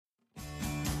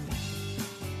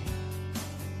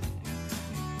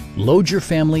Load your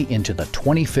family into the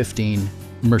 2015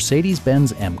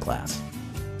 Mercedes-Benz M-Class.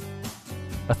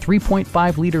 A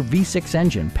 3.5-liter V6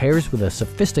 engine pairs with a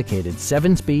sophisticated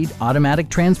 7-speed automatic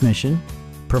transmission,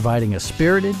 providing a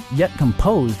spirited yet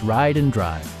composed ride and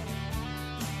drive.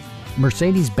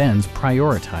 Mercedes-Benz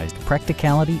prioritized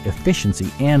practicality,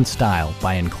 efficiency, and style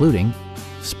by including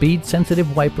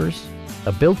speed-sensitive wipers,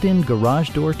 a built-in garage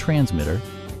door transmitter,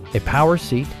 a power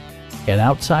seat, an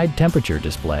outside temperature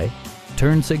display,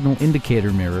 turn signal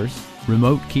indicator mirrors,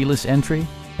 remote keyless entry,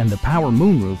 and the power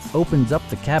moonroof opens up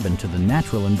the cabin to the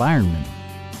natural environment.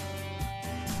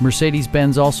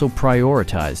 Mercedes-Benz also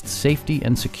prioritized safety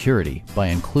and security by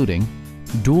including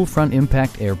dual front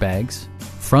impact airbags,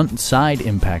 front and side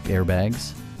impact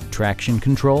airbags, traction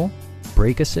control,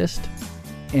 brake assist,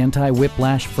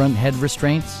 anti-whiplash front head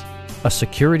restraints, a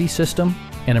security system,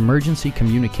 an emergency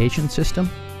communication system,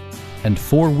 and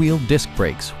 4-wheel disc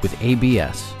brakes with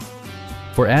ABS.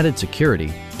 For added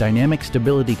security, dynamic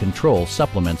stability control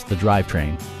supplements the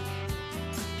drivetrain.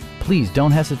 Please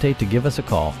don't hesitate to give us a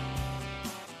call.